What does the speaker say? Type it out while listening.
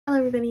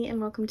everybody, and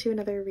welcome to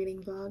another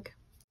reading vlog.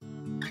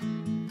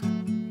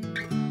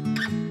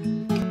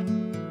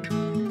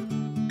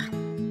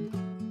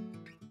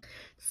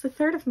 It's the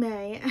 3rd of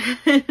May,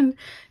 and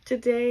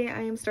today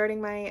I am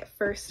starting my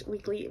first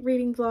weekly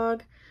reading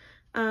vlog.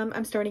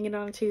 I'm starting it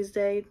on a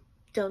Tuesday,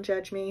 don't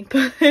judge me,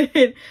 but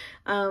it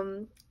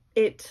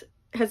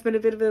has been a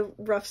bit of a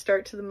rough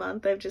start to the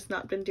month. I've just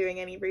not been doing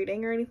any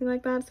reading or anything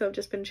like that, so I've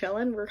just been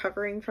chilling,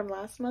 recovering from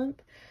last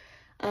month.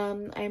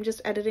 I am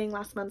just editing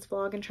last month's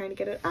vlog and trying to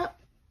get it up.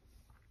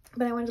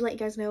 But I wanted to let you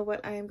guys know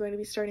what I am going to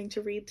be starting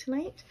to read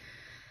tonight.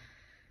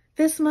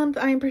 This month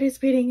I am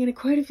participating in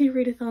quite a few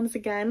read-a-thons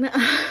again.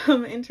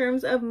 In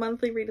terms of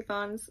monthly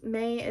read-a-thons,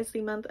 May is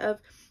the month of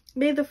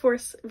May the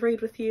 4th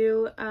Read With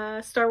You,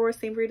 Star Wars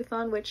themed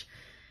read-a-thon, which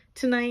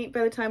tonight,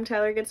 by the time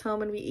Tyler gets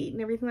home and we eat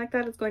and everything like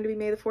that, it's going to be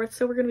May the 4th,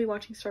 so we're going to be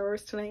watching Star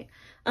Wars tonight.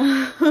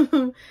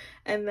 And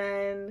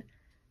then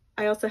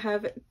I also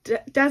have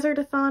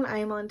Desert-a-thon. I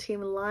am on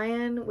Team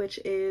Lion, which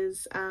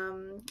is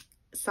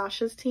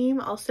Sasha's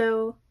team.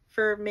 Also,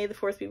 for May the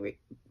 4th we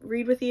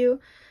read with you,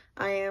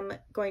 I am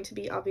going to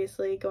be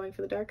obviously going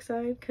for the dark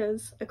side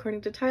because according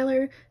to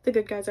Tyler, the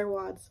good guys are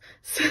wads.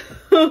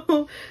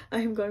 So I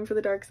am going for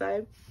the dark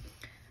side.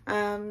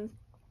 And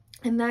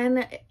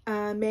then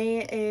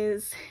May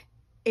is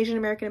Asian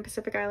American and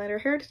Pacific Islander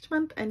Heritage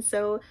Month, and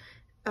so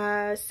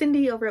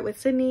Cindy over at With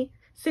Cindy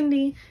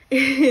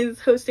is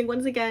hosting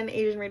once again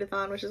Asian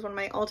Read-a-thon, which is one of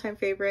my all-time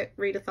favorite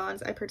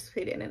read-a-thons. I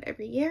participate in it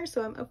every year,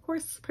 so I'm of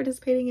course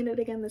participating in it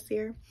again this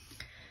year.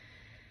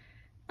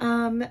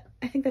 I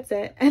think that's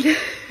it. And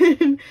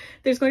then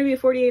there's going to be a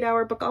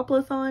 48-hour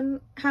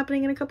book-oplathon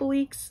happening in a couple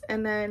weeks,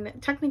 and then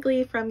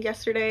technically from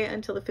yesterday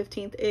until the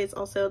 15th is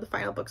also the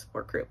final book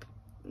support group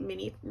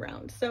mini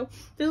round. So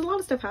there's a lot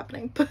of stuff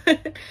happening,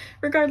 but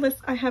regardless,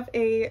 I have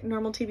a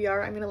normal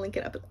TBR. I'm going to link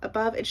it up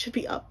above. It should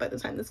be up by the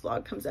time this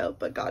vlog comes out,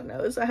 but God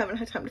knows, I haven't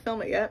had time to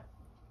film it yet.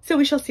 So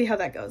we shall see how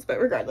that goes,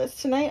 but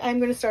regardless, tonight I'm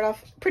going to start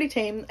off pretty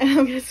tame, and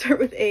I'm going to start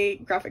with a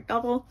graphic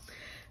novel.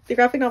 The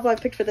graphic novel I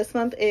picked for this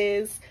month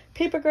is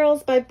Paper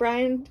Girls by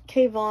Brian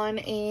K. Vaughan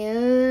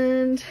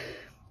and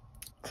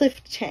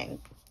Cliff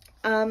Chang.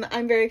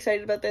 I'm very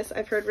excited about this.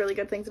 I've heard really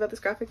good things about this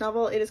graphic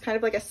novel. It is kind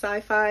of like a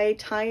sci-fi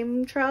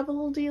time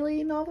travel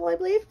dealy novel, I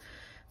believe,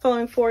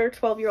 following 4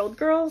 12-year-old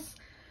girls.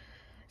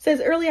 It says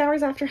early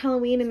hours after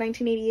Halloween in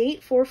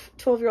 1988, 4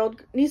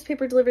 12-year-old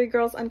newspaper delivery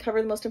girls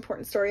uncover the most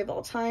important story of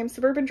all time.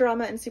 Suburban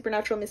drama and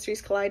supernatural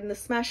mysteries collide in the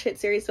smash hit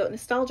series about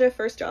nostalgia,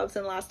 first jobs,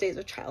 and last days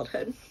of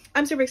childhood.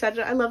 I'm super excited.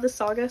 I love the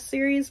Saga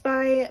series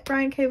by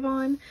Brian K.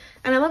 Vaughan,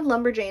 and I love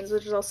Lumberjanes,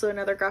 which is also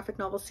another graphic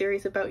novel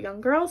series about young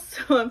girls,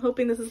 so I'm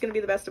hoping this is going to be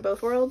the best of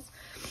both worlds.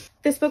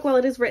 This book, while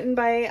it is written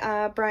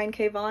by Brian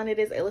K. Vaughan, it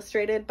is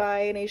illustrated by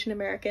an Asian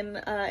American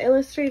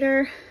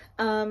illustrator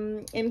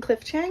in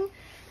Cliff Chang.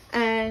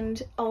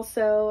 And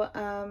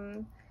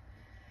also,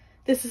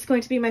 this is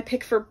going to be my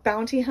pick for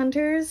Bounty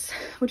Hunters,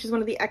 which is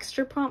one of the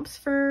extra prompts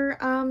for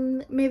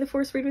May the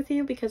 4th Read With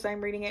You, because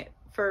I'm reading it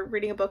for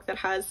reading a book that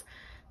has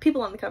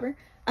people on the cover.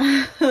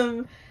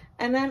 And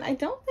then I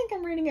don't think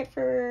I'm reading it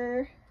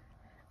for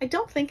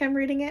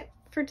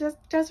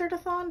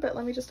Desert-a-thon, but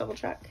let me just double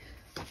check.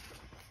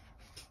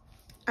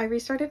 I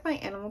restarted my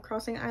Animal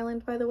Crossing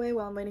island, by the way,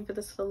 while I'm waiting for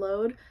this to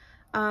load.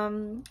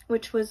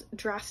 Which was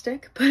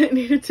drastic, but it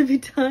needed to be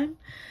done.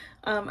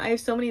 I have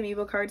so many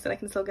amiibo cards that I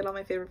can still get all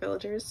my favorite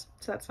villagers,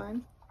 so that's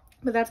fine.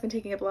 But that's been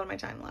taking up a lot of my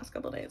time the last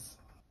couple days.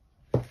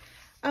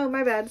 Oh,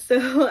 my bad.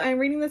 So I'm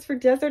reading this for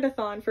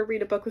Desert-a-thon for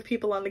read a book with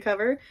people on the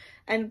cover,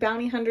 and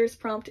Bounty Hunter's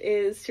prompt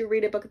is to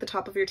read a book at the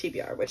top of your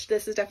TBR, which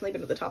this has definitely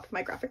been at the top of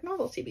my graphic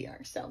novel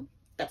TBR, so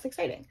that's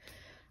exciting.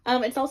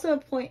 It's also a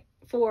point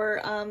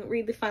for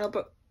read the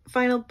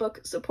final book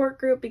support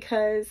group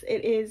because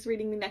it is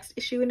reading the next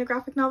issue in a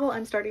graphic novel.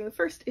 I'm starting the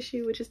first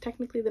issue, which is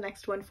technically the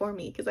next one for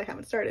me because I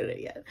haven't started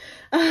it yet.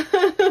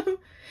 So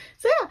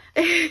yeah,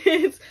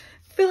 it's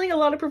filling a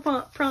lot of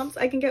prompts.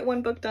 I can get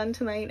one book done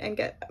tonight and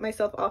get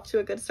myself off to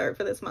a good start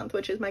for this month,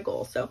 which is my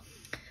goal. So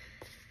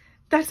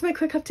that's my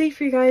quick update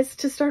for you guys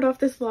to start off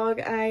this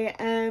vlog. I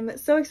am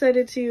so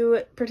excited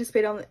to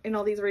participate in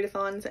all these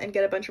read-a-thons and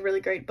get a bunch of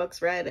really great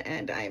books read,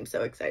 and I am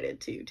so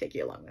excited to take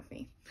you along with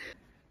me.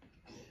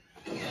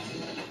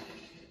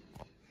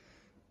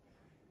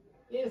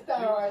 It's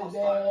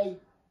Thursday.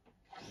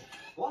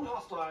 One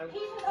hostile.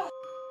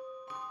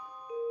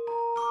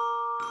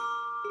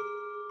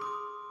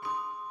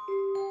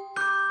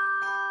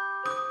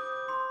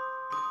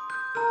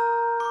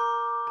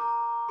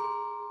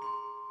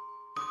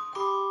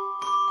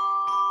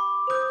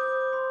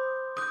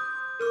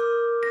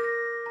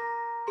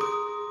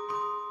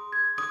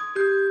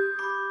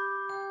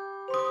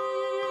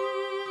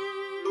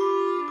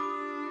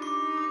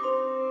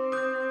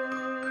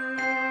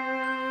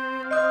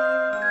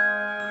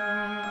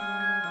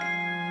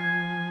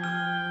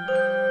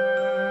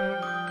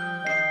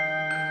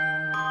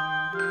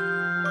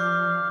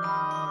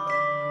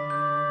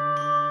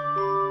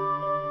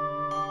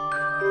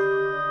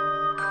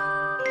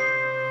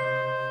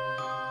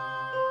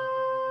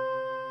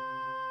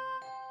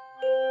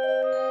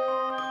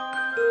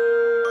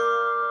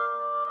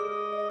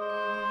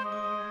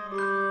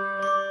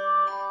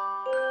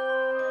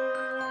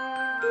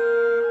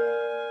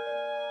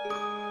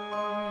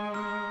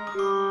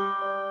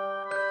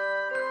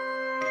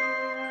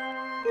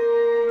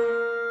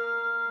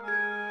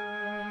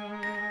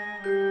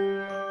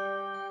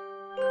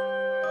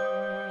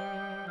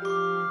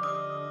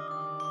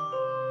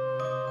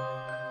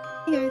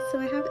 So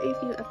I have a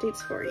few updates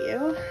for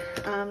you.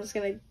 I'm just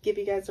gonna give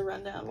you guys a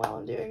rundown while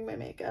I'm doing my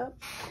makeup.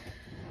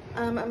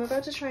 I'm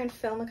about to try and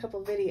film a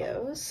couple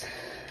videos,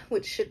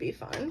 which should be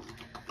fun.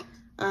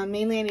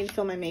 Mainly I need to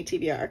film my May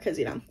TBR because,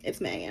 you know,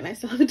 it's May and I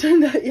still haven't done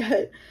that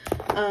yet.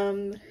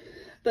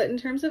 But in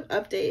terms of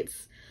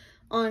updates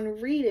on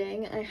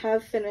reading, I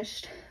have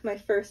finished my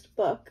first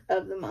book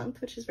of the month,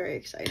 which is very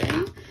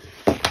exciting.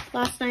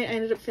 Last night I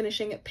ended up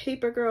finishing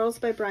Paper Girls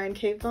by Brian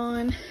K.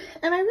 Vaughan,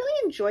 and I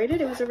really enjoyed it.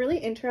 It was a really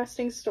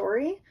interesting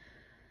story.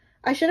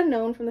 I should have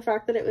known from the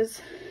fact that it was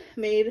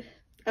made,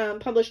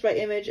 published by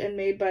Image and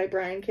made by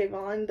Brian K.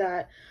 Vaughan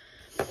that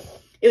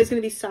it was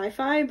going to be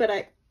sci-fi, but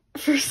I,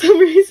 for some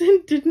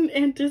reason, didn't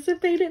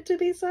anticipate it to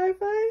be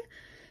sci-fi,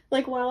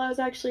 like, while I was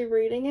actually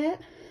reading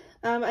it.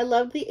 I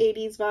loved the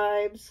 80s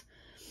vibes.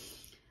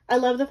 I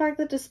love the fact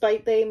that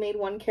despite they made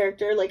one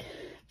character, like,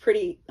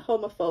 pretty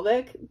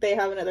homophobic, they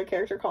have another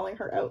character calling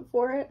her out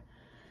for it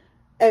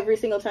every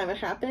single time it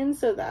happens.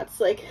 So that's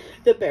like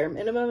the bare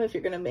minimum if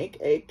you're gonna make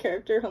a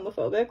character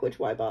homophobic, which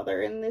why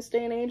bother in this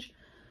day and age.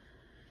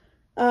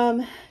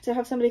 To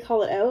have somebody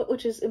call it out,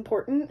 which is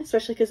important,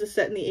 especially because it's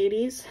set in the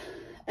 80s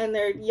and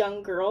they're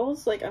young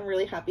girls. Like, I'm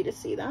really happy to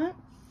see that.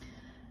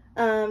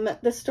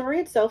 The story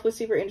itself was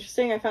super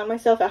interesting. I found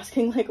myself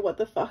asking, like, what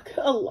the fuck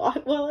a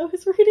lot while I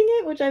was reading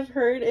it, which I've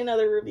heard in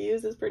other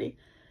reviews is pretty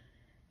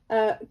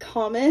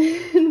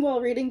common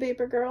while reading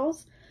Paper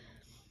Girls.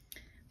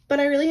 But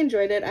I really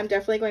enjoyed it. I'm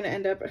definitely going to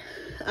end up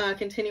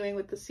continuing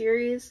with the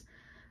series.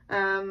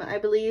 I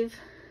believe,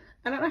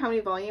 I don't know how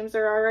many volumes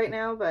there are right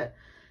now, but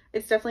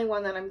it's definitely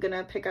one that I'm going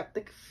to pick up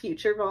the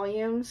future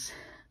volumes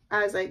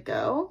as I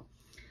go.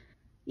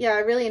 Yeah, I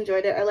really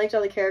enjoyed it. I liked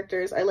all the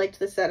characters. I liked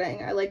the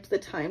setting. I liked the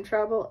time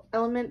travel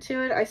element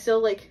to it. I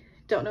still, like,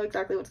 don't know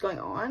exactly what's going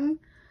on,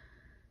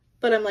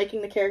 but I'm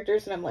liking the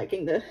characters and I'm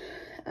liking the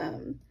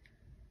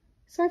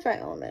sci-fi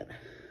element,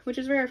 which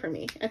is rare for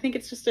me. I think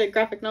it's just a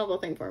graphic novel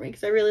thing for me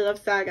because I really love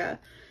Saga,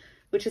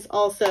 which is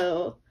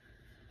also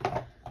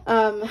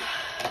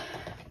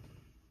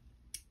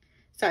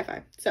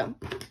sci-fi. So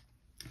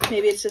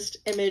maybe it's just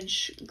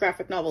Image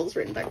graphic novels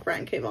written by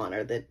Brian K. Vaughan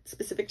or the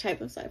specific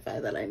type of sci-fi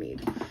that I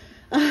need.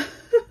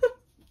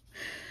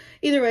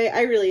 Either way,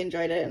 I really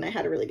enjoyed it and I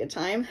had a really good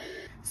time.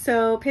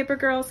 So Paper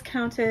Girls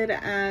counted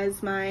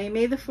as my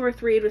May the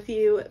 4th read with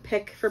you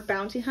pick for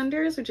Bounty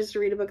Hunters, which is to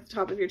read a book at the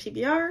top of your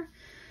TBR.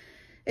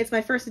 It's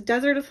my first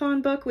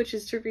Desert-a-thon book, which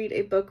is to read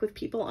a book with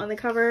people on the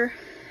cover.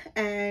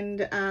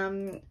 And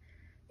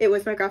it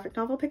was my graphic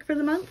novel pick for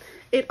the month.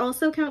 It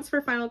also counts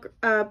for final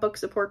book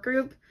support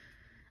group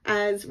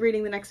as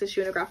reading the next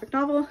issue in a graphic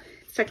novel.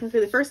 It's technically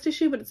the first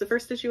issue, but it's the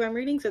first issue I'm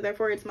reading, so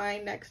therefore it's my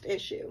next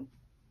issue.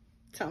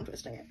 Tongue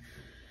twisting it.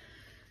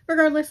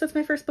 Regardless, that's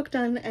my first book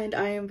done, and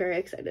I am very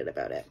excited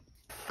about it.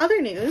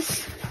 Other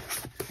news,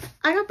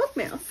 I got book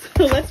mail,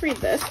 so let's read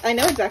this. I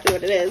know exactly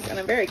what it is, and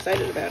I'm very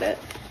excited about it,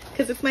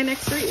 because it's my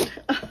next read.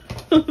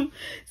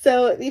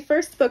 So the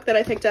first book that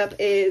I picked up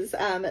is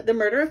The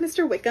Murder of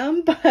Mr.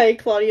 Wickham by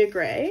Claudia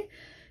Gray.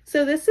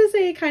 So this is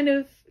a kind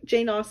of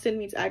Jane Austen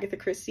meets Agatha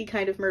Christie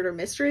kind of murder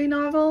mystery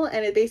novel,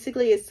 and it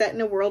basically is set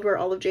in a world where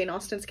all of Jane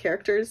Austen's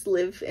characters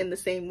live in the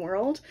same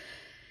world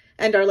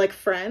and are like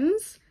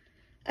friends.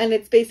 And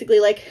it's basically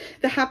like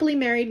the happily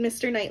married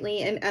Mr. Knightley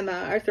and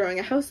Emma are throwing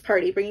a house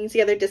party, bringing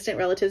together distant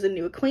relatives and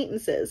new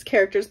acquaintances,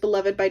 characters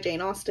beloved by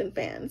Jane Austen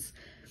fans.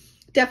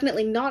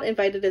 Definitely not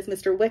invited is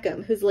Mr.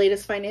 Wickham, whose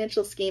latest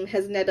financial scheme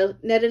has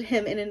netted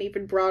him in an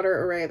even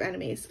broader array of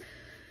enemies.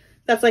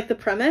 That's like the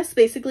premise.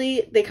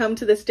 Basically, they come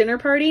to this dinner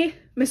party,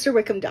 Mr.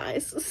 Wickham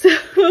dies.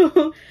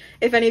 So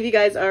if any of you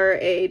guys are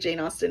a Jane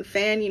Austen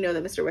fan, you know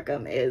that Mr.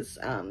 Wickham is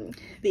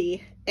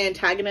the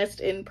antagonist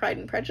in Pride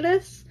and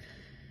Prejudice.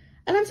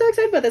 And I'm so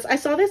excited about this. I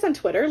saw this on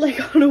Twitter,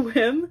 like, on a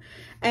whim,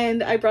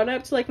 and I brought it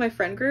up to, like, my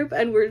friend group,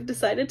 and we're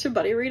decided to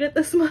buddy read it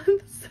this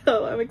month,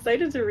 so I'm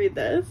excited to read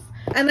this.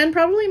 And then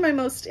probably my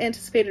most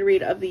anticipated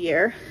read of the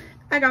year,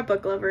 I got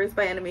Book Lovers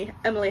by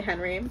Emily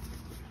Henry.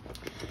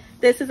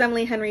 This is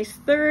Emily Henry's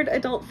third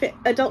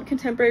adult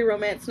contemporary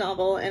romance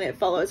novel, and it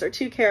follows our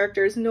two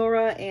characters,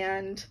 Nora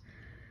and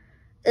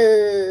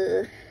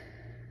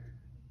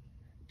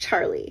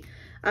Charlie.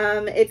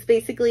 It's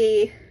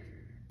basically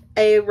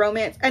a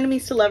romance,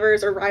 enemies to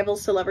lovers or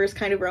rivals to lovers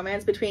kind of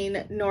romance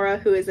between Nora,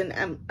 who is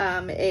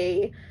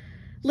a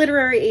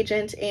literary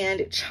agent,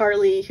 and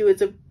Charlie, who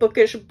is a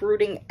bookish,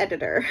 brooding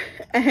editor.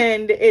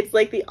 And it's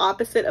like the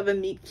opposite of a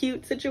meet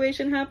cute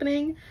situation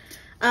happening.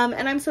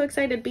 And I'm so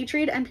excited. Beach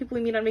Read and People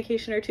We Meet on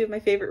Vacation are two of my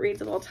favorite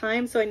reads of all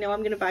time, so I know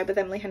I'm going to vibe with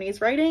Emily Henry's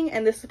writing,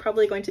 and this is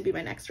probably going to be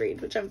my next read,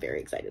 which I'm very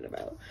excited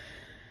about.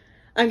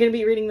 I'm going to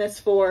be reading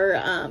this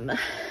for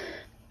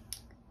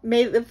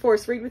May the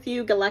Force read with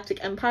you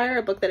Galactic Empire,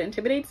 a book that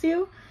intimidates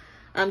you,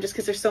 just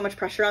because there's so much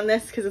pressure on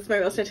this because it's my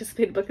most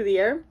anticipated book of the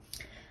year.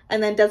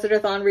 And then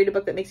Desert-a-thon, read a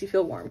book that makes you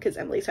feel warm, because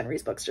Emily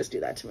Henry's books just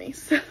do that to me.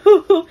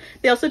 So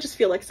they also just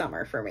feel like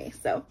summer for me.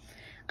 So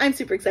I'm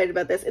super excited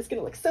about this. It's going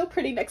to look so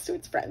pretty next to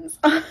its friends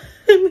on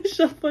the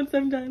shelf once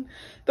I'm done.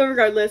 But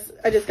regardless,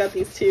 I just got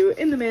these two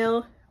in the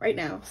mail right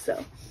now.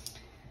 So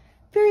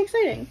very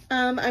exciting.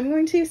 I'm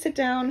going to sit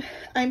down.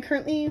 I'm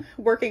currently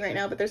working right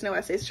now, but there's no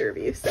essays to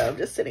review, so I'm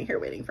just sitting here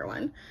waiting for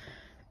one.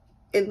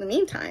 In the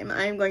meantime,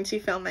 I'm going to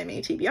film my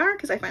May TBR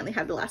because I finally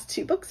have the last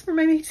 2 books for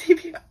my May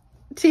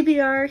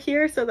TBR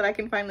here so that I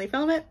can finally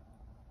film it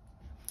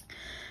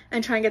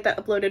and try and get that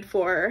uploaded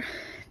for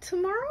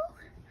tomorrow?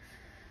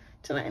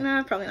 Tonight?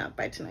 Nah, probably not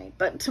by tonight,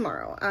 but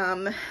tomorrow.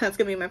 That's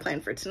gonna be my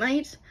plan for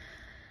tonight.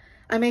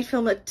 I may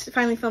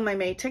finally film my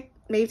May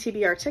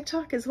TBR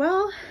TikTok as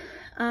well.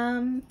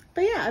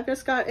 But yeah, I've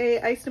just got a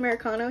iced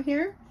Americano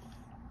here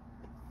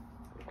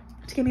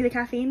to give me the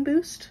caffeine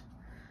boost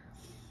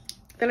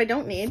that I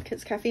don't need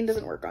because caffeine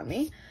doesn't work on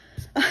me.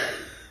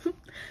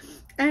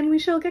 And we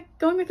shall get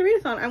going with the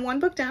read-a-thon. I'm 1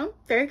 book down,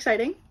 very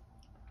exciting.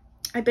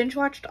 I binge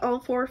watched all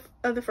 4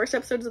 of the first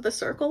episodes of The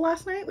Circle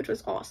last night, which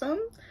was awesome.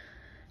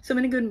 So I'm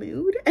in a good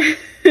mood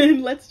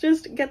and let's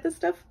just get this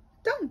stuff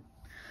done.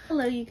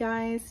 Hello you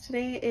guys,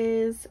 today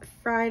is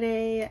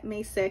Friday,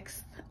 May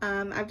 6th.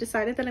 I've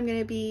decided that I'm going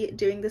to be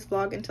doing this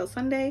vlog until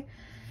Sunday.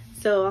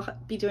 So I'll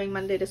be doing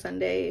Monday to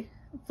Sunday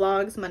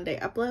vlogs, Monday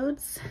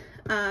uploads.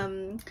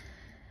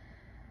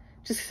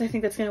 Just because I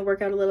think that's going to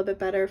work out a little bit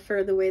better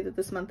for the way that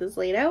this month is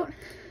laid out.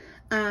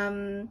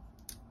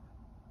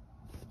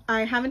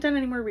 I haven't done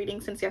any more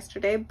reading since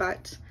yesterday,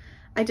 but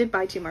I did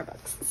buy 2 more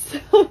books.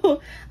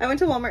 So I went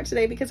to Walmart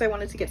today because I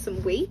wanted to get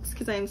some weights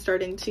because I'm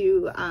starting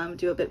to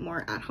do a bit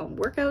more at-home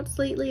workouts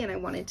lately, and I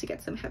wanted to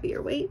get some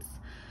heavier weights,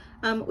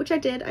 which I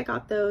did. I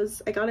got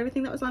those. I got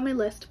everything that was on my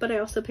list, but I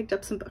also picked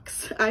up some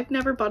books. I've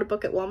never bought a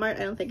book at Walmart,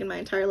 I don't think, in my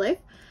entire life.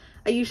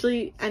 I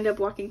usually end up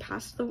walking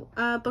past the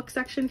book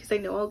section because I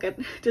know I'll get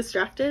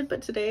distracted,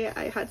 but today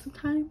I had some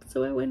time,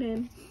 so I went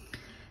in.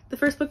 The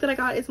first book that I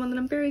got is one that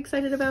I'm very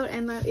excited about,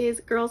 and that is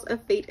Girls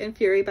of Fate and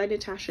Fury by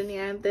Natasha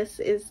Ngan. This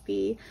is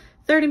the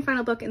 3rd and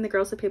final book in the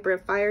Girls of Paper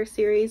of Fire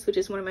series, which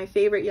is one of my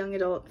favorite young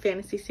adult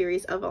fantasy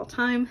series of all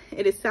time.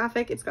 It is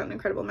sapphic, it's got an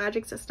incredible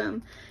magic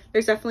system.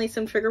 There's definitely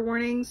some trigger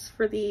warnings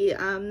for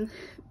the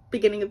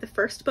beginning of the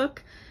first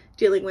book,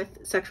 dealing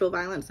with sexual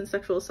violence and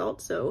sexual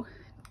assault, so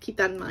keep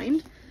that in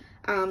mind.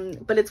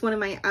 But it's one of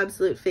my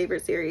absolute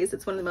favorite series.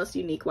 It's one of the most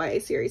unique YA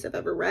series I've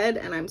ever read,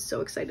 and I'm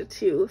so excited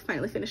to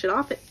finally finish it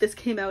off. This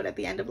came out at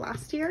the end of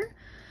last year,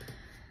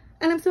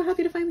 and I'm so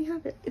happy to finally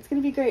have it. It's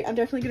gonna be great. I'm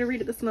definitely gonna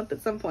read it this month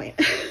at some point.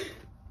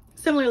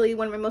 Similarly,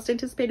 one of my most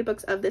anticipated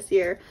books of this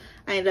year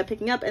I ended up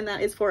picking up, and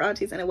that is 4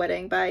 Aunties and a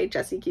Wedding by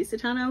Jessie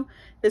Cusitano.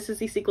 This is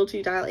the sequel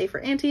to Dial A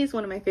for Aunties,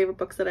 one of my favorite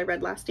books that I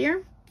read last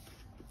year.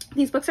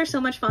 These books are so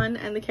much fun,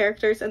 and the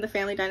characters and the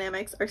family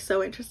dynamics are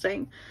so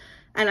interesting,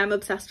 and I'm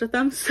obsessed with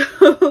them,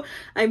 so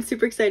I'm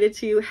super excited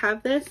to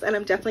have this, and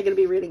I'm definitely going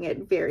to be reading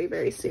it very,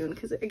 very soon,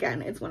 because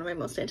again, it's one of my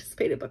most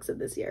anticipated books of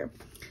this year.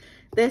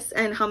 This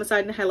and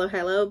Homicide and Hello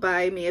Hello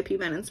by Mia P.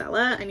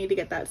 Manansala. I need to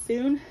get that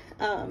soon.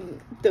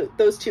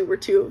 Those 2 were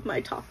 2 of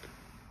my top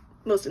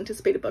most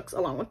anticipated books,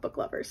 along with Book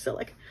Lovers, so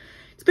like,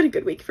 it's been a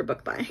good week for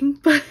book buying,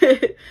 but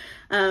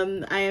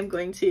I am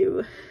going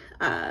to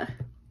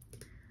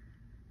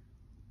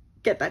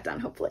get that done,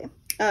 hopefully.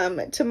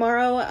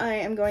 Tomorrow I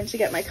am going to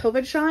get my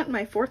COVID shot,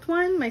 my 4th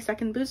one, my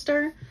 2nd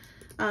booster.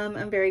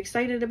 I'm very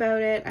excited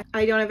about it.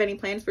 I don't have any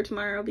plans for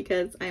tomorrow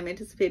because I'm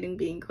anticipating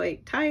being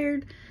quite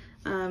tired.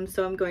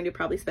 So I'm going to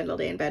probably spend all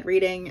day in bed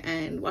reading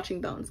and watching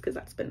Bones because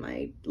that's been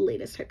my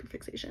latest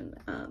hyperfixation.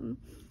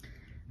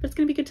 But it's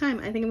gonna be a good time.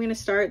 I think I'm gonna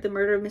start The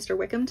Murder of Mr.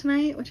 Wickham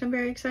tonight, which I'm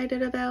very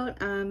excited about,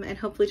 and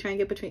hopefully try and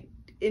get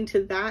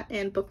into that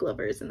and Book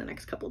Lovers in the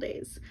next couple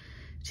days,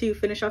 to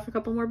finish off a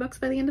couple more books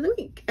by the end of the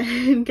week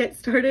and get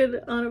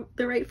started on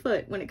the right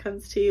foot when it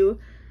comes to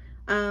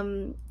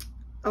all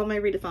my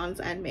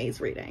read-a-thons and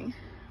May's reading.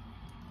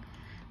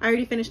 I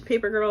already finished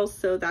Paper Girls,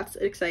 so that's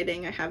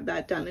exciting. I have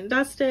that done and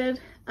dusted.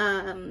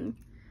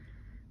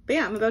 But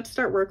yeah, I'm about to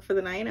start work for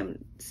the night.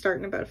 I'm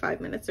starting in about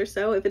 5 minutes or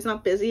so. If it's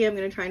not busy, I'm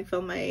going to try and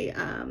film my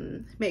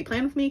May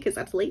Plan With Me because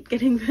that's late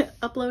getting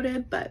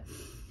uploaded, but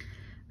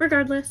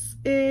regardless,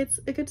 it's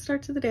a good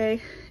start to the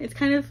day. It's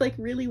kind of like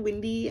really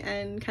windy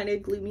and kind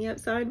of gloomy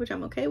outside, which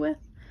I'm okay with.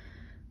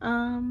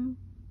 But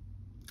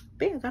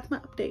yeah, that's my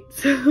update.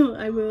 So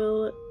I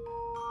will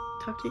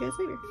talk to you guys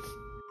later.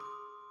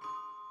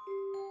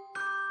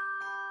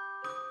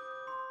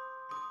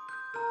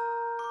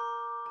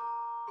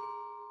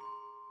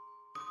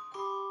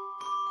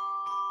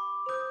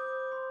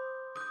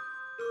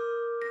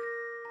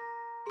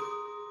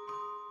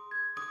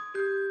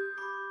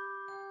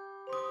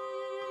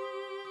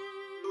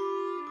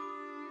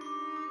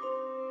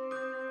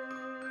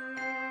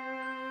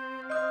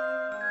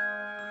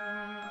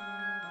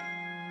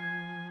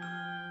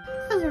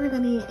 Hello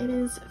everybody, it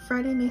is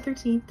Friday, May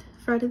 13th,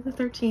 Friday the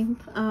 13th.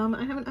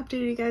 I haven't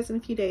updated you guys in a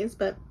few days,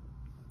 but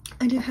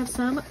I do have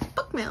some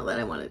book mail that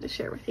I wanted to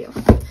share with you.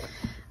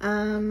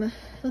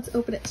 Let's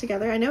open it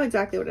together. I know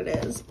exactly what it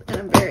is, and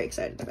I'm very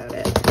excited about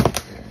it.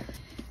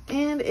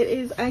 And it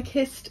is I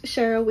Kissed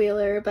Shara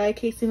Wheeler by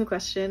Casey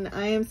McQuestion.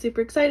 I am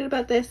super excited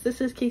about this.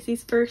 This is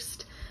Casey's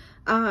first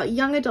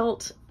young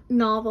adult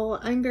novel.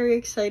 I'm very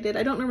excited.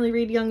 I don't normally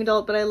read young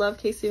adult, but I love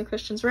Casey and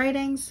Christian's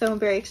writing, so I'm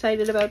very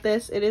excited about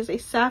this. It is a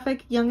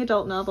sapphic young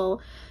adult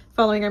novel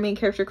following our main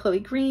character, Chloe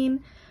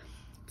Green.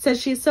 It says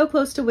she is so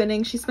close to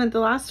winning. She spent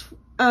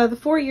the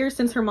 4 years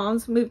since her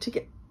mom's moved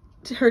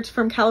to her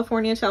from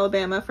California to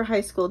Alabama for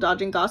high school,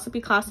 dodging gossipy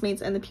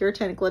classmates and the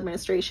puritanical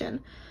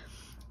administration.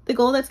 The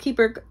goal that's keeps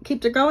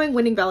her going,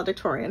 winning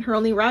valedictorian. Her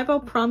only rival,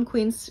 prom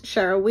queen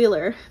Shara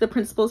Wheeler, the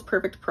principal's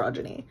perfect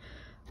progeny.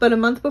 But a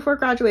month before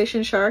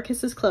graduation, Shara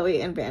kisses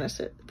Chloe and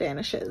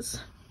vanishes.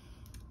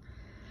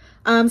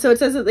 So it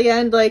says at the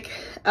end, like,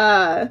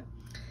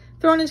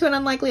 thrown into an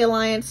unlikely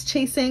alliance,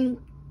 chasing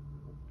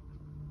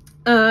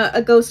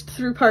a ghost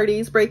through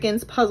parties,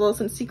 break-ins,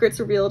 puzzles, and secrets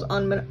revealed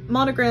on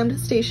monogrammed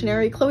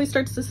stationery, Chloe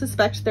starts to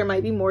suspect there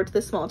might be more to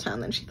this small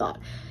town than she thought.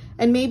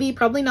 And maybe,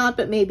 probably not,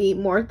 but maybe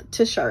more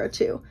to Shara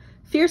too.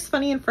 Fierce,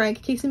 funny, and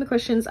frank, Casey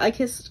McCuistion's I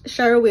Kissed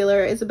Shara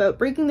Wheeler is about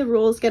breaking the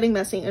rules, getting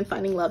messy, and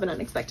finding love in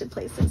unexpected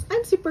places.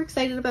 I'm super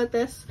excited about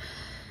this.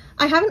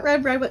 I haven't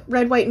read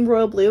Red, White, and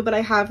Royal Blue, but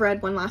I have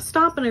read One Last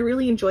Stop, and I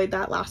really enjoyed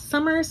that last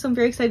summer, so I'm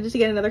very excited to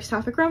get another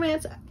sapphic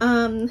romance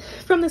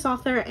from this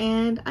author,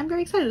 and I'm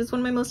very excited. It's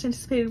one of my most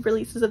anticipated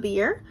releases of the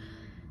year,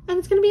 and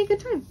it's going to be a good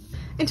time.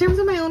 In terms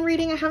of my own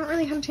reading, I haven't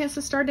really had a chance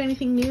to start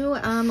anything new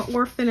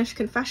or finish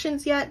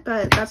Confessions yet,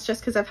 but that's just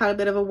because I've had a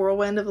bit of a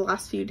whirlwind of the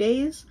last few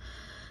days.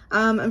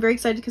 I'm very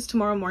excited because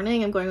tomorrow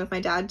morning I'm going with my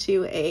dad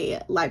to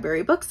a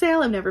library book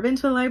sale. I've never been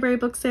to a library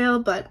book sale,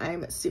 but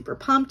I'm super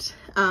pumped.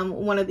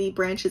 One of the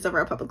branches of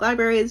our public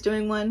library is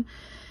doing one.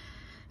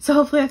 So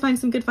hopefully I find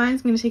some good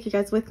finds. I'm going to take you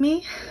guys with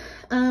me.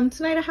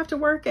 Tonight I have to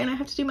work and I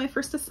have to do my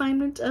first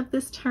assignment of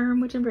this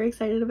term, which I'm very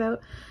excited about.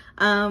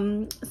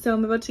 So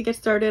I'm about to get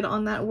started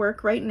on that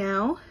work right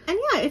now. And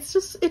yeah,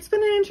 it's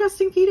been an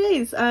interesting few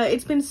days.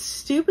 It's been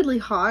stupidly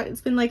hot. It's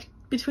been like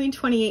between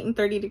 28 and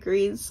 30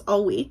 degrees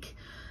all week.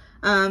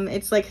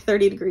 It's like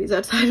 30 degrees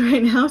outside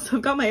right now, so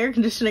I've got my air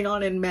conditioning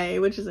on in May,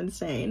 which is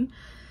insane.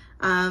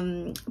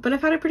 But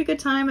I've had a pretty good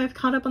time. I've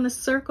caught up on The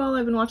Circle.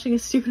 I've been watching a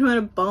stupid amount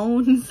of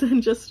Bones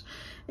and just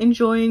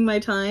enjoying my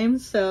time.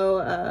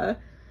 So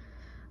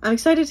I'm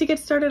excited to get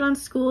started on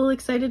school,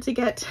 excited to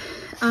get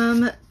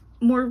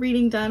more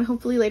reading done,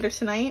 hopefully later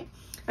tonight.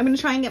 I'm going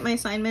to try and get my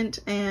assignment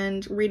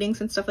and readings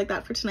and stuff like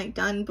that for tonight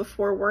done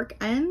before work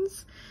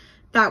ends.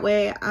 That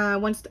way,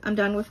 once I'm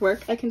done with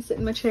work, I can sit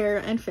in my chair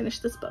and finish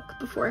this book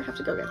before I have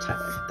to go get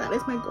Tyler. That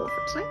is my goal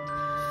for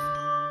tonight.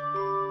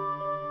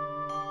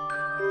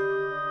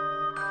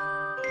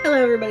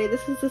 Hello everybody,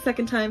 this is the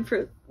second time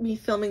for me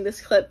filming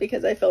this clip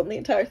because I filmed the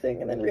entire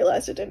thing and then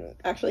realized it didn't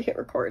actually hit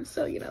record,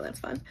 so you know, that's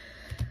fun.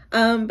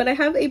 But I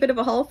have a bit of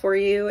a haul for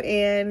you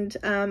and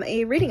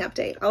a reading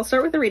update. I'll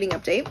start with the reading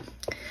update.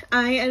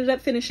 I ended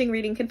up finishing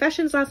reading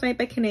Confessions last night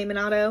by Kanae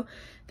Minato.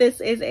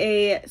 This is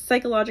a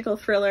psychological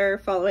thriller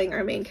following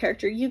our main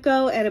character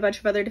Yuko and a bunch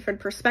of other different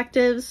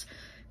perspectives,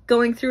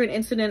 going through an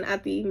incident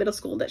at the middle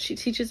school that she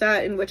teaches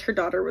at in which her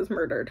daughter was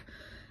murdered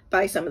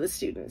by some of the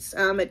students.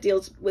 It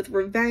deals with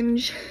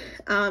revenge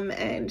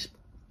and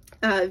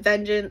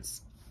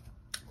vengeance,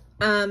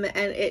 and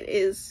it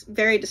is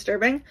very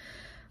disturbing.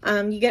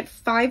 You get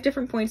 5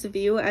 different points of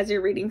view as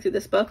you're reading through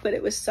this book, but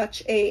it was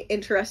such a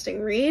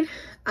interesting read.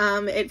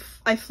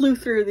 I flew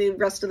through the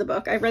rest of the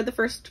book. I read the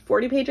first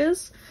 40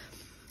 pages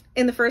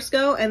in the first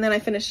go, and then I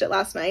finished it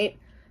last night.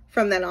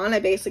 From then on,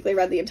 I basically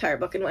read the entire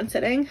book in one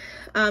sitting.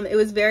 It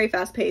was very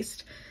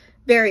fast-paced,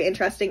 very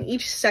interesting.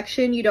 Each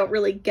section, you don't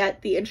really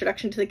get the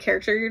introduction to the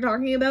character you're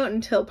talking about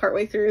until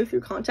partway through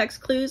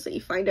context clues that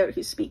you find out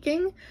who's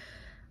speaking.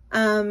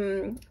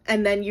 And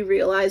then you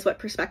realize what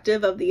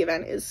perspective of the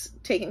event is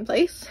taking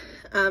place.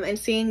 And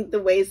seeing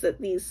the ways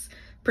that these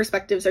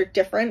perspectives are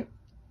different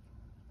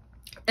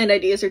and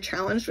ideas are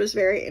challenged was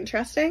very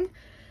interesting.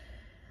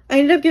 I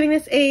ended up giving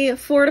this a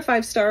 4 to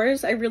 5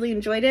 stars. I really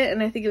enjoyed it,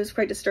 and I think it was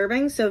quite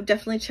disturbing, so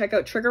definitely check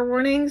out trigger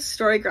warnings.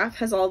 Storygraph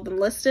has all of them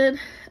listed,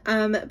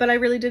 but I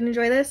really did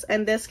enjoy this,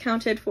 and this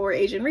counted for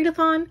Asian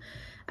Read-a-thon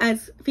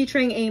as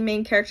featuring a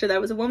main character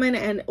that was a woman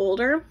and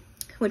older,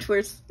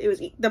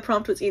 the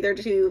prompt was either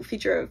to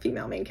feature a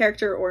female main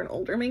character or an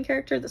older main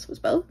character. This was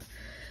both.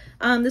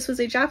 This was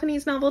a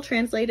Japanese novel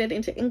translated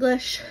into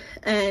English,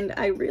 and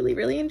I really,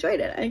 really enjoyed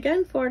it.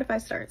 Again, 4 to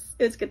 5 stars.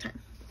 It was a good time.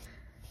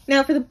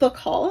 Now for the book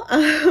haul,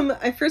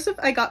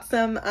 I got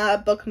some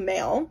book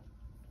mail.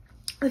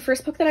 The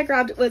first book that I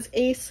grabbed was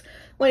Ace,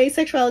 What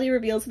Asexuality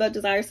Reveals About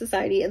Desire,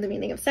 Society, and the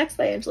Meaning of Sex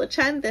by Angela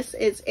Chen. This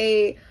is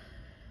a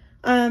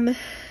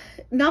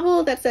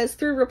novel that says,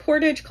 through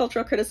reportage,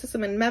 cultural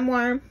criticism, and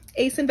memoir,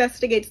 Ace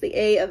investigates the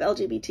A of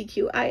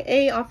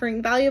LGBTQIA,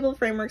 offering valuable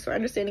frameworks for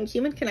understanding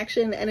human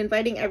connection and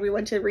inviting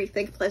everyone to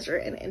rethink pleasure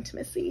and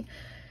intimacy.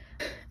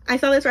 I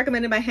saw this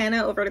recommended by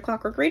Hannah over at A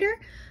Clockwork Reader,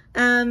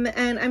 and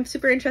I'm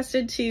super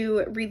interested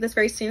to read this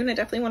very soon. I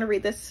definitely want to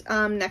read this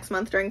next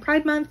month during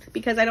Pride Month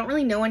because I don't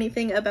really know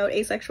anything about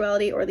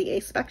asexuality or the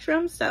ace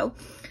spectrum, so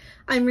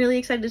I'm really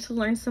excited to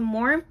learn some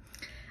more.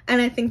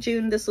 And I think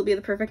June, this will be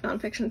the perfect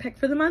nonfiction pick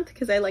for the month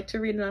because I like to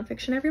read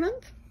nonfiction every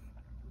month.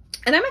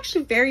 And I'm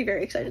actually very,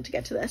 very excited to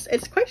get to this.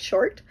 It's quite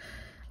short.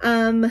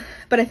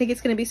 But I think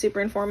it's going to be super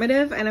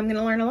informative and I'm going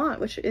to learn a lot,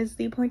 which is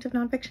the point of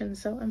nonfiction,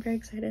 so I'm very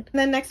excited. And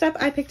then next up,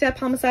 I picked up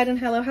Homicide and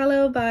Hello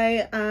Hello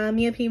by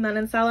Mia P.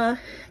 Manansala.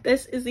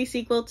 This is the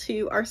sequel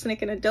to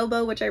Arsenic and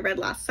Adobo, which I read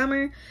last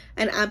summer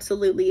and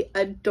absolutely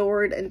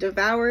adored and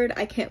devoured.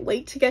 I can't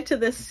wait to get to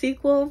this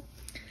sequel.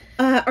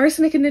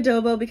 Arsenic and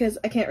Adobo, because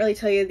I can't really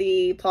tell you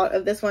the plot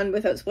of this one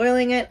without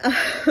spoiling it.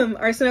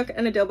 Arsenic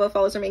and Adobo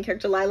follows our main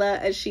character Lila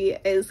as she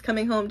is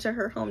coming home to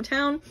her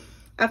hometown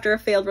after a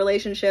failed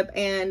relationship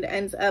and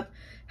ends up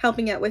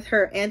helping out with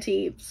her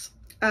auntie's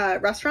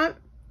restaurant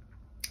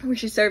where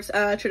she serves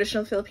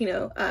traditional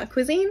Filipino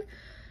cuisine.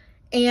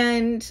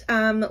 And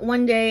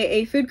one day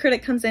a food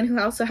critic comes in who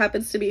also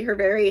happens to be her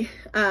very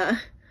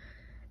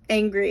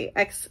angry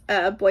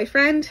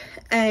ex-boyfriend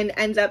and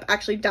ends up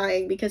actually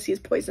dying because he's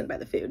poisoned by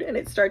the food. And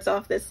it starts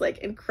off this like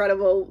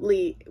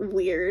incredibly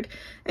weird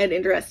and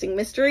interesting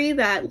mystery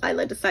that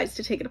Lila decides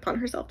to take it upon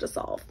herself to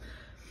solve.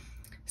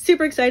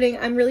 Super exciting.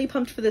 I'm really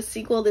pumped for this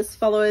sequel. This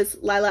follows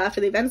Lila after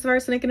the events of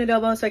Arsenic and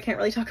Adobo, so I can't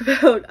really talk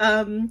about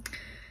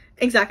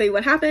exactly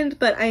what happened,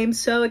 but I am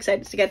so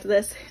excited to get to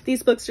this.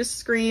 These books just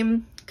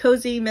scream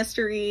cozy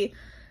mystery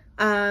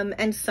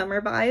and summer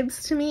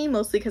vibes to me,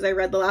 mostly because I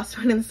read the last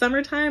one in the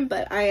summertime,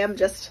 but I am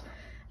just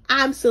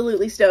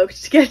absolutely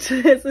stoked to get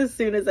to this as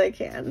soon as I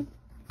can.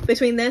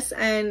 Between this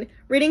and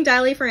reading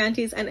Diary for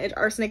Aunties and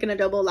Arsenic and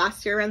Adobo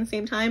last year around the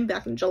same time,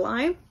 back in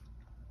July,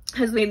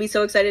 has made me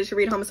so excited to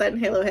read Homicide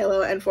and Halo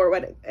Halo and For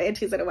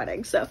Aunties at a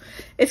Wedding, so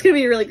it's gonna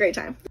be a really great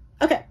time.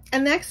 Okay,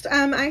 and next,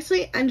 I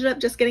actually ended up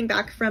just getting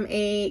back from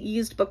a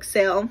used book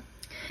sale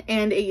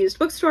and a used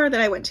bookstore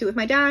that I went to with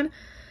my dad.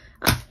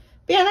 But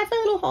yeah, that's my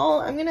little haul.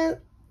 I'm gonna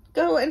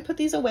go and put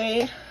these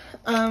away.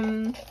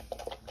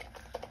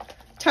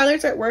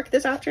 Tyler's at work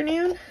this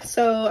afternoon,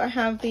 so I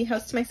have the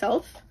house to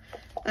myself,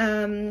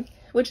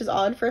 which is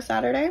odd for a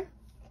Saturday.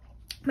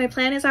 My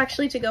plan is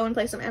actually to go and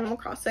play some Animal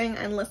Crossing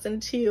and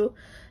listen to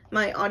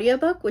my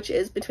audiobook, which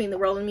is Between the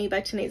World and Me by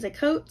Ta-Nehisi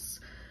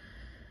Coates.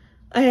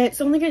 It's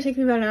only going to take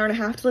me about an hour and a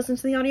half to listen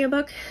to the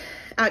audiobook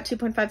at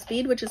 2.5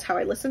 speed, which is how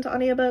I listen to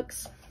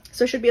audiobooks.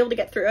 So I should be able to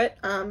get through it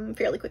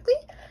fairly quickly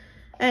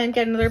and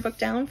get another book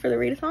down for the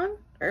read-a-thon.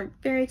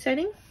 Very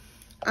exciting.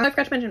 I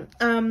forgot to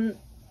mention,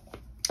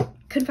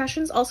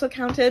 Confessions also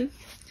counted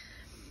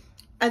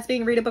as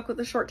being read a book with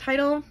a short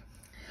title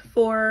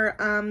for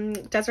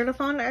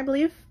Desert-a-thon, I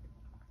believe,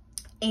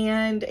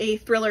 and a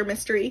thriller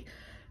mystery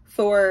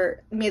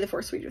for May the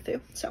Force Read With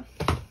You. So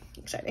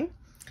exciting.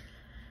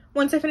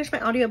 Once I finish my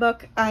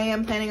audiobook, I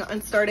am planning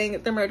on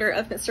starting The Murder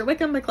of Mr.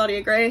 Wickham by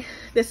Claudia Gray.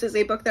 This is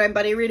a book that I'm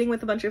buddy reading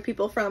with a bunch of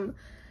people from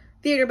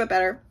Theater But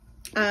Better,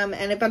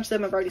 and a bunch of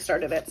them have already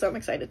started it, so I'm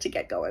excited to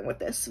get going with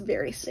this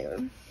very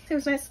soon. It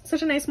was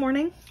such a nice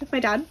morning with my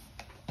dad.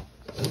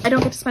 I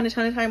don't get to spend a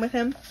ton of time with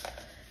him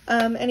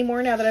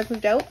anymore now that I've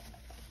moved out.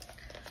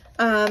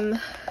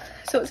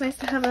 So it was nice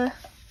to have a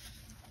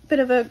bit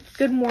of a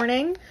good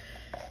morning.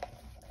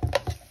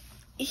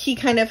 He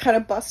kind of had a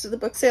bust of the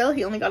book sale.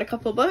 He only got a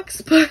couple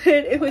books, but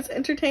it was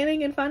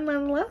entertaining and fun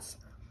nonetheless.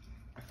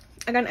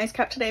 I got an ice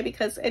cap today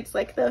because it's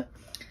like the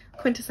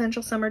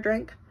quintessential summer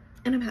drink,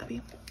 and I'm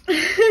happy.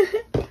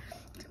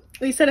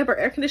 We set up our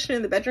air conditioner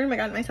in the bedroom. I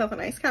got myself an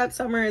ice cap.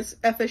 Summer is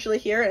officially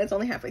here and it's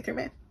only halfway through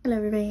May. Hello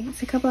everybody,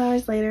 it's a couple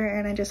hours later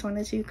and I just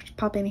wanted to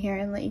pop in here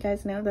and let you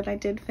guys know that I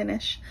did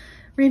finish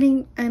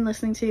reading and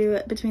listening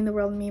to Between the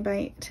World and Me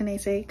by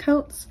Ta-Nehisi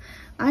Coates.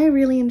 I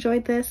really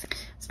enjoyed this.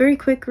 It's a very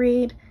quick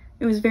read.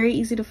 It was very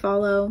easy to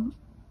follow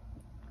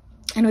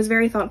and it was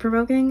very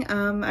thought-provoking.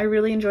 I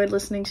really enjoyed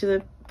listening to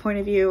the point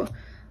of view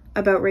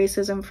about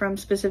racism from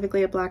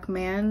specifically a Black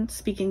man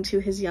speaking to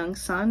his young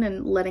son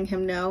and letting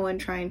him know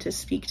and trying to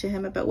speak to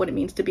him about what it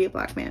means to be a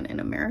Black man in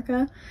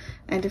America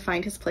and to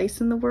find his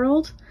place in the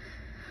world,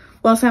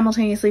 while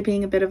simultaneously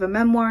being a bit of a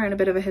memoir and a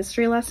bit of a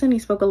history lesson. He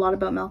spoke a lot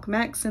about Malcolm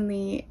X and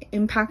the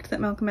impact that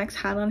Malcolm X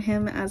had on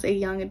him as a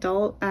young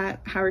adult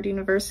at Howard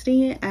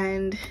University,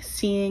 and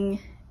seeing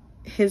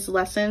his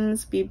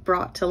lessons be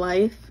brought to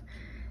life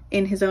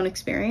in his own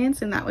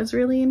experience, and that was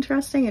really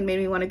interesting and made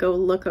me want to go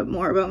look up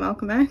more about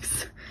Malcolm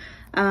X.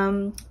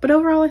 But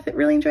overall, I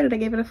really enjoyed it. I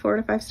gave it a 4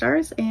 to 5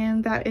 stars,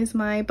 and that is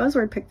my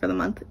buzzword pick for the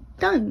month.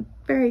 Done.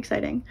 Very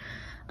exciting.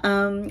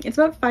 It's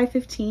about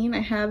 5:15. I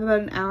have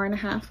about an hour and a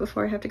half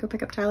before I have to go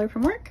pick up Tyler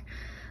from work.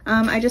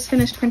 I just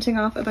finished printing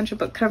off a bunch of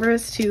book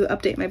covers to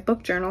update my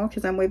book journal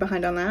because I'm way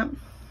behind on that.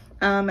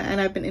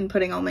 And I've been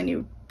inputting all my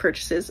new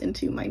purchases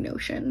into my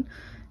Notion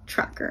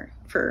tracker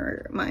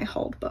for my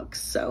hauled books.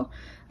 So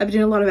I've been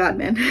doing a lot of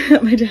admin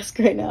at my desk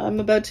right now. I'm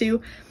about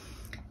to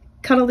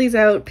cut all these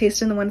out,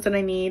 paste in the ones that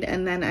I need,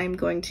 and then I'm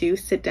going to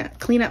sit down,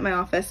 clean up my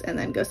office, and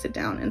then go sit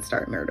down and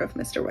start Murder of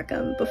Mr.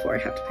 Wickham before I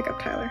have to pick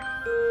up Tyler.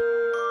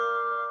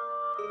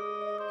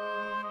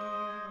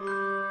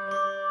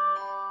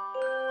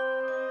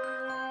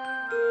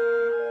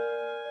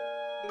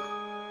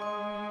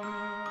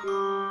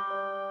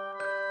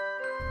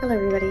 Hello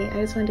everybody. everybody.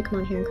 I just wanted to come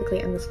on here and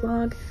quickly end this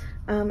vlog.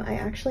 I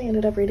actually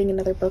ended up reading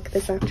another book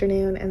this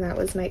afternoon, and that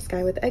was Night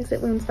Sky with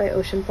Exit Wounds by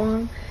Ocean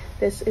Vuong.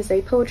 This is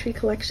a poetry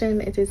collection.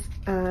 It is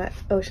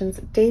Ocean's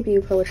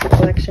debut poetry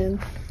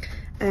collection,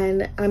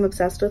 and I'm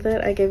obsessed with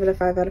it. I gave it a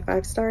 5 out of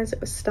 5 stars.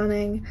 It was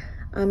stunning.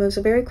 It was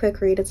a very quick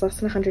read. It's less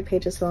than 100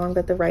 pages long,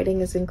 but the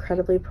writing is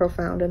incredibly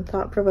profound and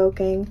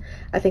thought-provoking.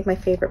 I think my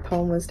favorite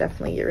poem was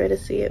definitely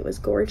Eurydice. It was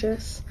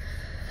gorgeous.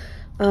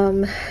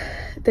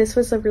 This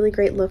was a really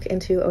great look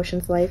into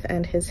Ocean's life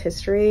and his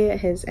history,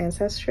 his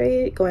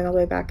ancestry, going all the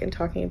way back and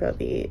talking about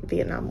the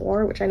Vietnam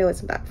War, which I know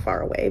isn't that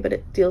far away, but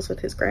it deals with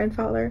his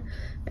grandfather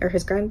or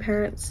his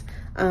grandparents.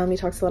 He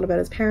talks a lot about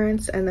his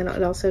parents, and then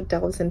it also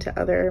delves into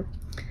other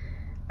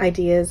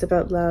ideas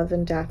about love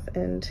and death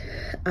and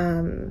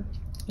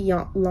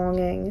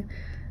longing.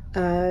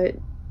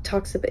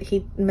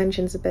 He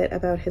mentions a bit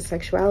about his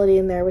sexuality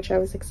in there, which I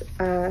was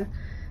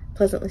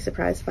pleasantly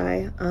surprised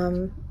by.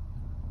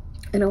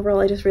 And overall,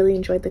 I just really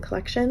enjoyed the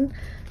collection.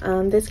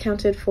 This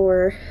counted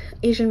for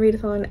Asian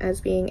Read-a-thon as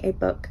being a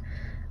book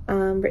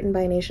written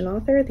by an Asian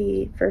author,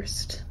 the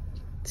first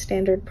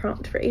standard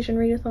prompt for Asian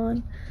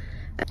Read-a-thon.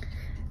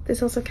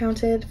 This also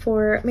counted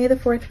for May the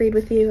 4th Read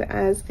With You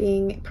as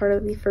being part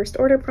of the first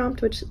order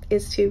prompt, which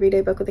is to read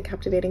a book with a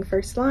captivating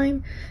first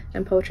line.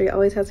 And poetry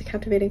always has a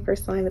captivating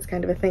first line. That's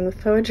kind of a thing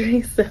with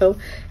poetry. So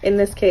in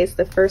this case,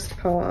 the first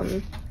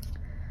poem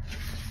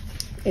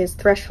is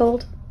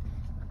Threshold.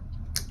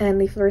 And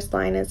the first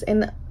line is,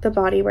 "In the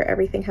body where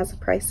everything has a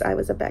price, I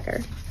was a beggar."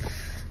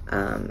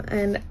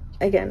 And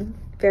again,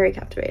 very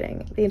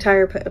captivating. The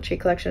entire poetry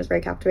collection is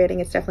very captivating.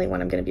 It's definitely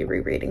one I'm going to be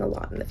rereading a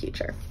lot in the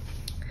future.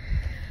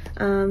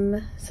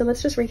 So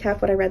let's just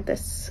recap what I read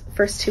this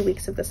first 2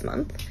 weeks of this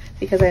month,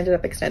 because I ended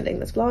up extending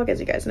this vlog,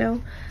 as you guys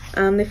know.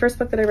 The first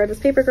book that I read was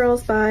Paper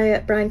Girls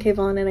by Brian K.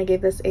 Vaughan, and I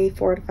gave this a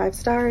 4 out of 5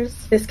 stars.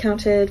 This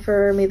counted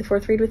for May the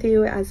 4th Read With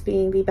You as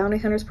being the Bounty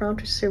Hunter's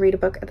prompt, which is to read a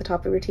book at the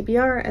top of your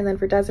TBR, and then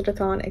for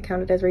Desert-a-thon, it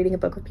counted as reading a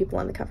book with people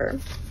on the cover.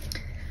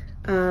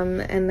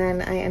 And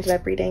then I ended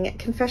up reading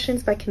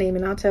Confessions by Kanae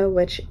Minato,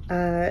 which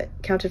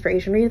counted for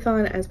Asian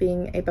Read-a-thon as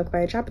being a book by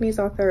a Japanese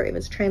author. It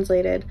was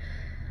translated,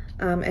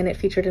 and it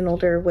featured an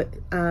older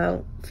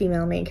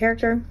female main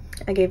character.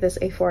 I gave this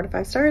a 4 out of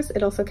 5 stars.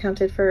 It also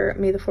counted for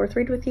May the 4th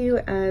Read With You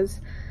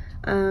as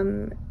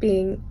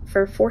being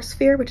for Force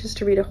Fear, which is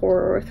to read a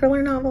horror or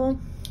thriller novel.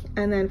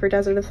 And then for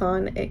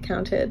Desert-a-thon, it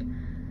counted,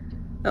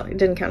 oh, it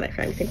didn't count it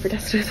for anything for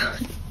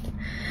Desert-a-thon.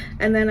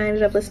 And then I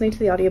ended up listening to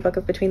the audiobook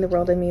of Between the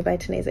World and Me by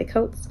Tanese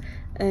Coates.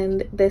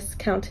 And this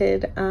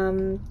counted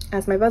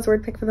as my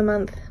buzzword pick for the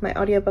month, my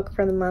audiobook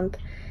for the month,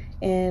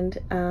 and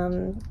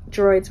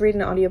Droids Read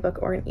an Audiobook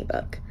or an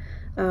ebook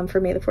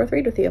for May the 4th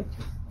Read With You.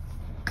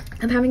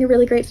 I'm having a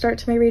really great start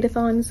to my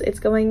read-a-thons. It's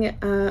going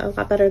a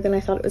lot better than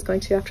I thought it was going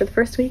to after the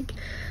first week.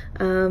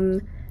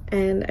 And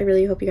I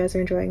really hope you guys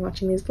are enjoying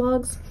watching these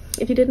vlogs.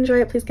 If you did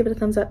enjoy it, please give it a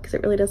thumbs up, because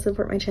it really does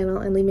support my channel,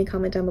 and leave me a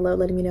comment down below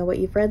letting me know what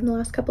you've read in the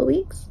last couple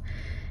weeks.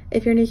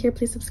 If you're new here,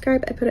 please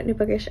subscribe. I put out new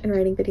bookish and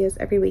writing videos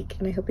every week,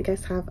 and I hope you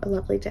guys have a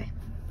lovely day.